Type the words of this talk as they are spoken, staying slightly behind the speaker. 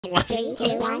3, 2,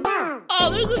 1, go! Oh,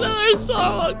 there's another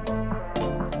song.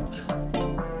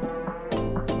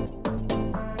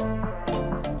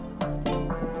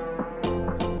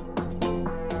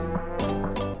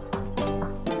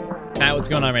 Matt, what's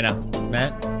going on right now?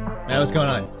 Matt, what's going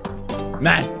on?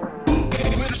 Matt.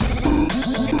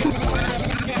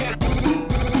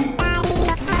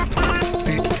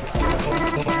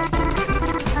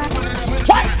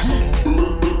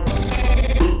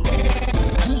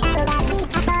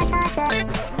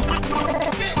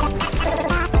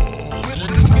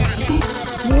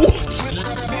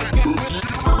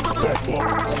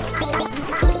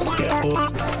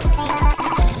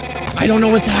 I don't know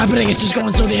what's happening, it's just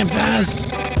going so damn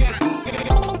fast.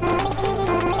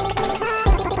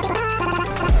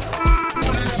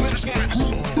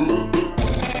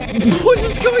 What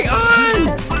is going on?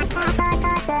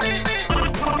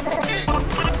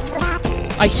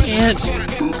 I can't.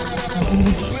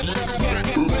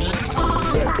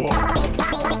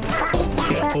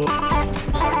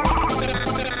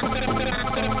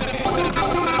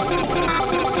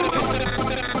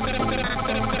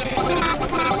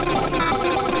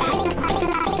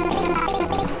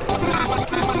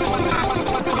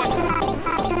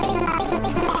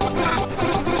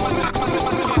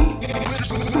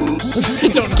 I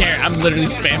don't care. I'm literally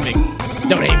spamming.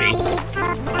 Don't hate me.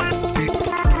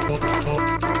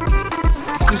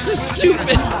 This is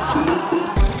stupid.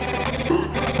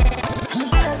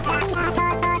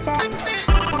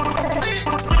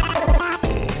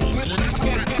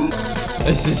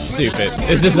 This is stupid.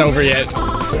 Is this over yet?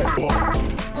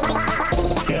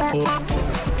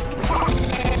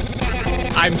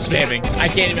 I'm spamming. I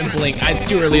can't even blink. It's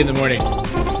too early in the morning.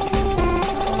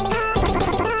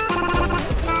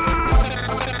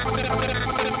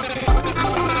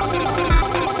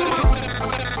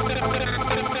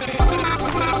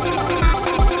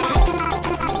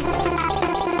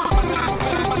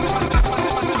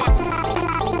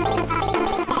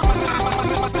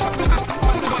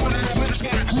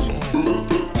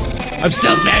 I'm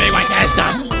still spamming my cast.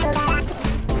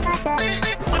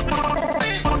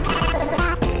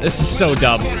 This is so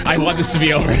dumb. I want this to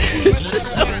be over. This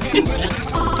is so stupid.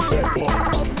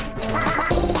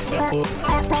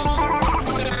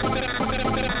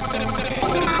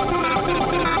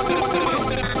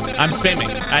 I'm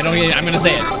spamming. I'm gonna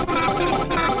say it.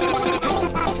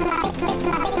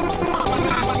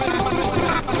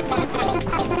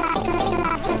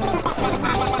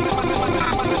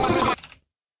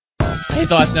 Hey,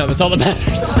 thoughts, no, that's all that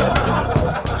matters.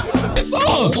 It's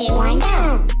on!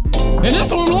 And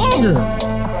this one longer.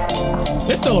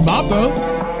 It's still a bop though.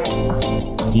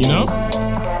 You know?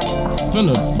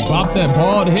 Finna bop that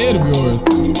bald head of yours.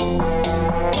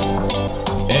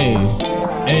 Hey.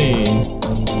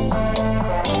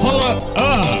 Hold up.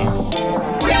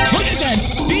 Look at that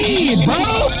speed, bro!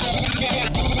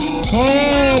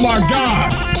 Oh my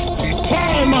god!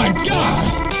 Oh my god!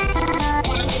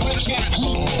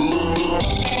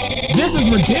 This is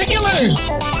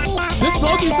ridiculous! This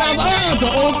Loki sounds the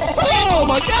old. Oh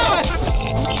my god!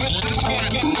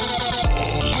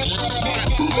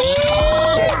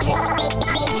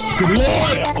 Good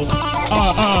lord!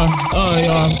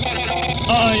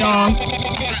 Y'all.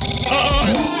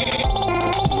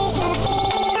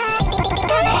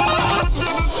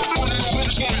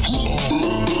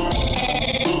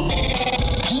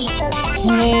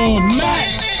 Oh,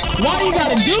 Max! Why you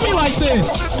gotta do me like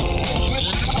this?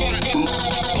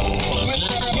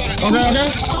 Okay.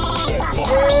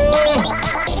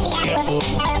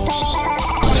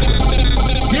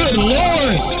 Good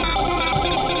lord!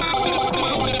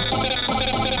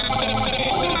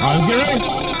 Alright, let's get ready.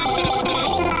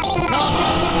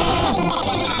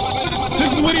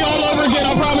 This is Woody all over again,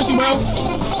 I promise you, bro.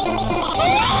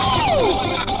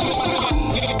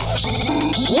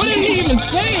 What are you even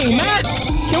saying, Matt?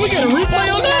 Can we get a replay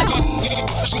on that?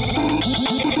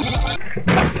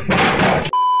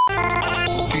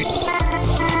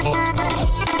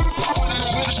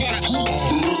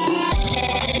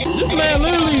 This man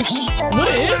literally, what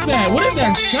is that? What is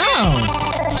that sound?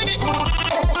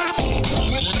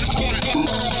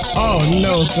 Oh,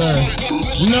 no, sir.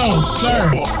 No,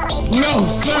 sir. No,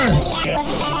 sir.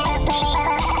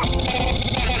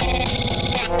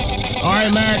 All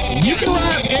right, Matt, you can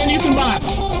rap and you can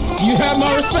box. You have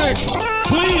my respect.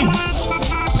 Please.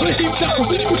 Please stop.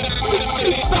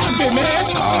 Stop it, man.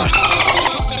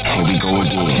 Here we go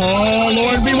again. Oh,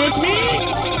 Lord, be with me.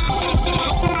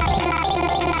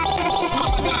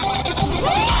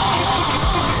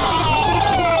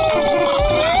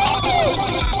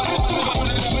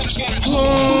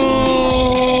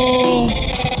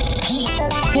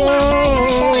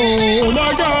 Oh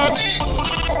my God!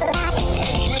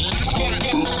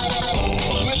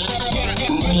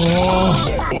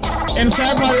 And the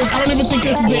sad part is, I don't even think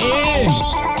this is the end.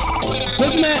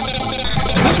 This man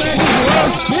just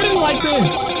loves spitting like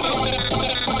this.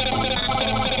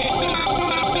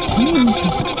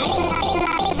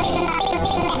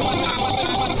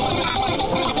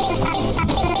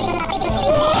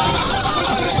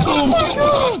 Oh my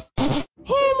god!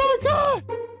 Oh my god!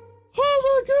 Oh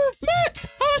my god! Matt,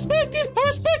 I respect it, bro.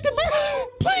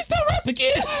 Please don't rap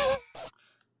again.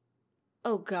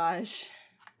 Oh gosh.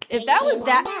 If that was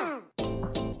that.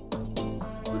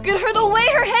 Look at her, the way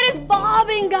her head is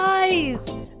bobbing, guys.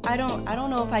 I don't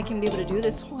know if I can be able to do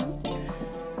this one.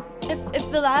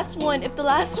 If the last one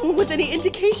was any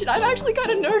indication, I'm actually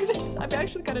kind of nervous. Like,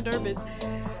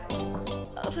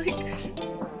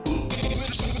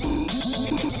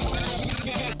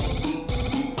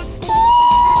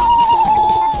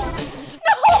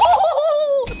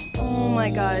 oh my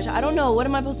gosh, I don't know. What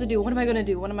am I supposed to do? What am I gonna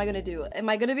do? Am I gonna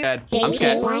be? I'm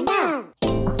scared.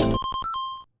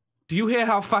 Do you hear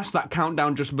how fast that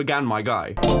countdown just began, my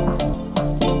guy?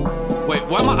 Wait,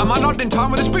 am I nodding in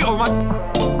time with this beat, or am I...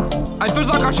 It feels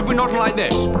like I should be nodding like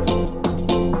this.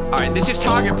 Alright, this is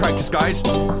target practice, guys.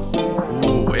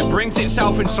 Ooh, it brings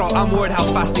itself in, so I'm worried how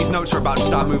fast these notes are about to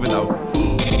start moving, though.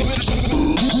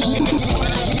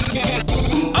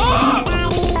 Ah!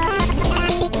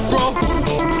 Bro.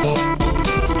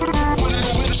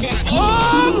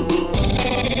 Oh!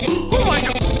 Oh my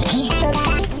god!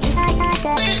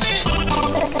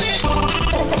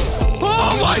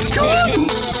 Oh my god!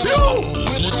 Yo!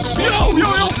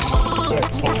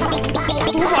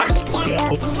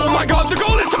 Oh my god, the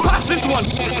goal is to pass this one!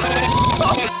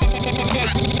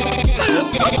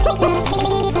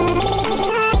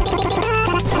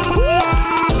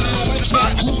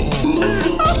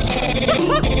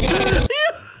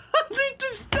 I need to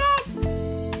stop!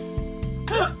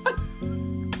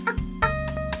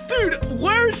 Dude,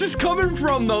 where is this coming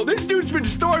from, though? This dude's been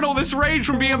storing all this rage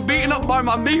from being beaten up by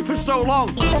my me for so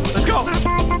long. Let's go!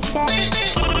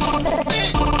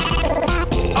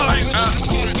 Alright,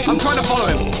 I'm trying to follow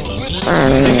him.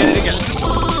 Again.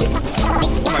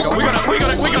 Oh my god, we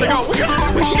gotta go.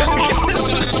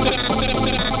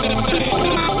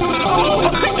 Oh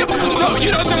my god. No, you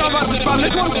don't think I'm about to spam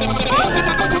this one?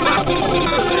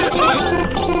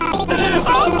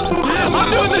 I'm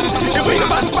doing this. If we go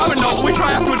back spamming, no, we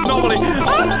try afterwards normally.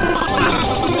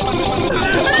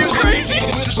 Are you crazy?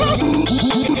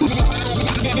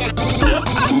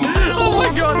 Oh my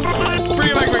god. Bring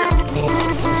it back.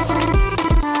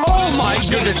 Oh my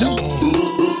goodness.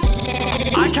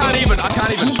 I can't even.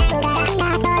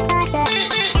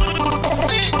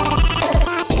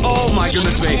 Oh my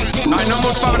goodness me. Alright, no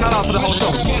more spamming that out for the whole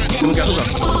song. Here we go.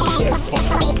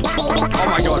 Oh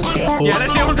my god. Yeah,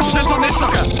 let's see 100% on this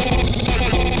sucker.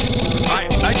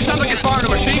 Alright, it just sounds like it's firing a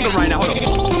machine gun right now. Hold on.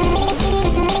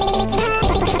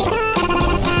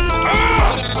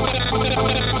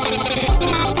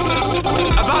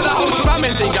 About that whole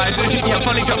spamming thing, guys. Yeah,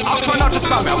 funny joke. I'll try not to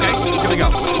spam it, okay? Here we go.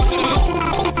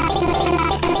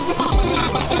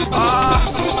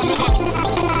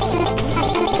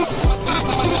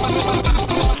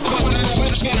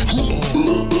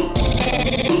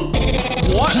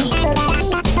 What?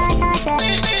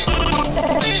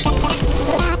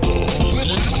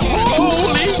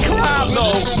 Holy crap,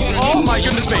 though! Oh my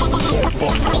goodness me!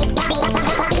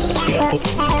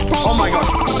 Oh my god!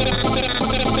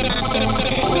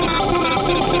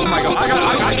 Oh my god!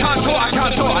 I can't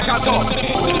talk!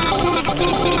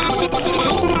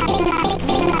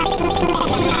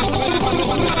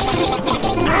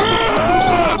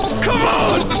 Come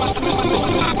on!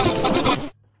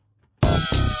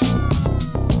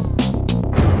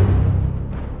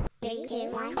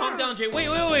 Calm down, Jay. Wait.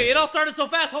 It all started so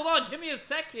fast. Hold on. Give me a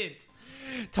second.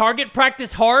 Target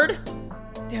practice hard?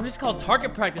 Damn, it's called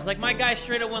target practice. Like, my guy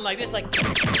straight up went like this, like...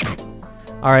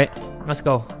 All right, let's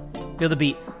go. Feel the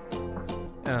beat.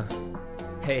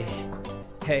 Hey.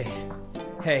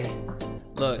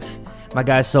 Look, my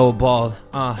guy's so bald.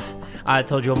 I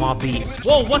told you I'm off beat.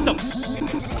 Whoa, what the...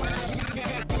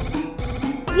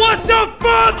 What the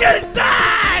fuck is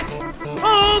that?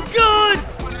 Oh, God!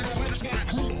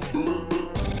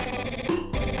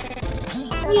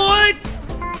 What?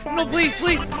 No, please.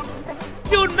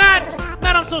 Dude, Matt,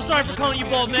 I'm so sorry for calling you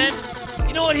bald, man.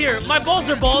 You know what, here, my balls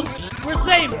are bald. We're the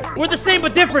same. We're the same,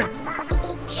 but different.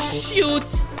 Shoot.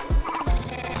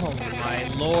 Oh, my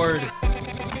Lord.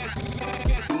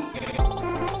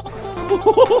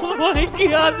 Oh, my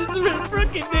God. This is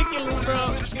freaking ridiculous, bro.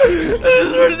 This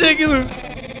is ridiculous.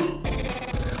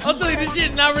 I'll tell you, this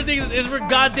shit is not ridiculous. It's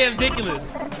goddamn ridiculous.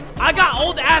 I got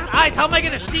old-ass eyes. How am I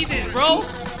going to see this, bro?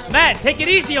 Matt, take it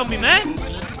easy on me, man.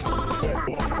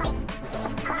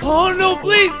 Oh no,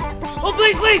 please! Oh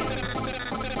please, please!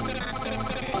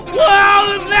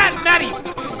 Wow,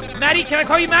 Maddie, can I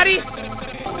call you Maddie?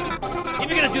 If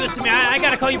you're gonna do this to me, I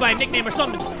gotta call you by a nickname or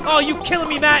something. Oh, you killing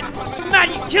me, Matt! Matt,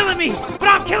 you killing me! But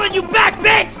I'm killing you back,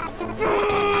 bitch!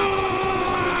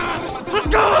 Let's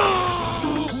go!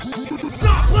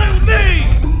 Stop playing with me!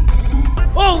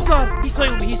 Oh god, he's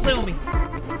playing with me, he's playing with me.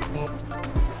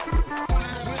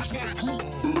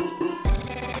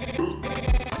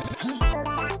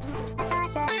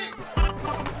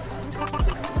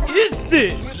 Is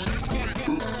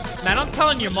this? Man, I'm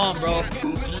telling your mom, bro.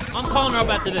 I'm calling her up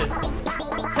after this.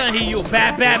 I'm telling her you a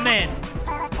bad, bad man.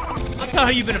 I'm telling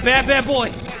her you've been a bad, bad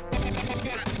boy.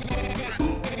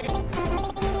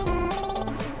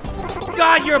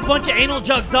 God, you're a bunch of anal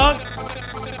jugs, dog.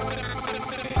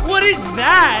 What is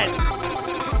that?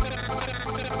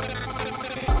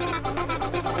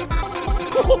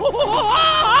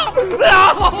 No!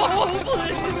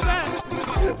 Please, man.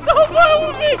 Stop playing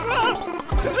with me, bro!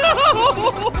 No!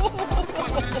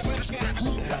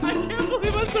 I can't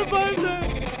believe I survived that.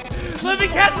 Let me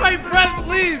catch my breath,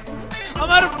 please. I'm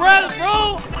out of breath,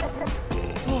 bro.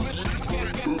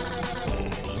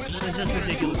 This is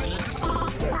ridiculous.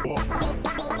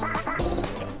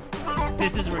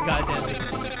 This is goddamn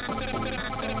ridiculous.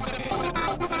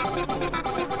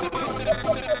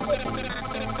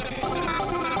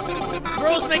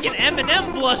 Bro's making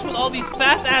Eminem blush with all these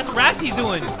fast-ass raps he's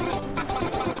doing.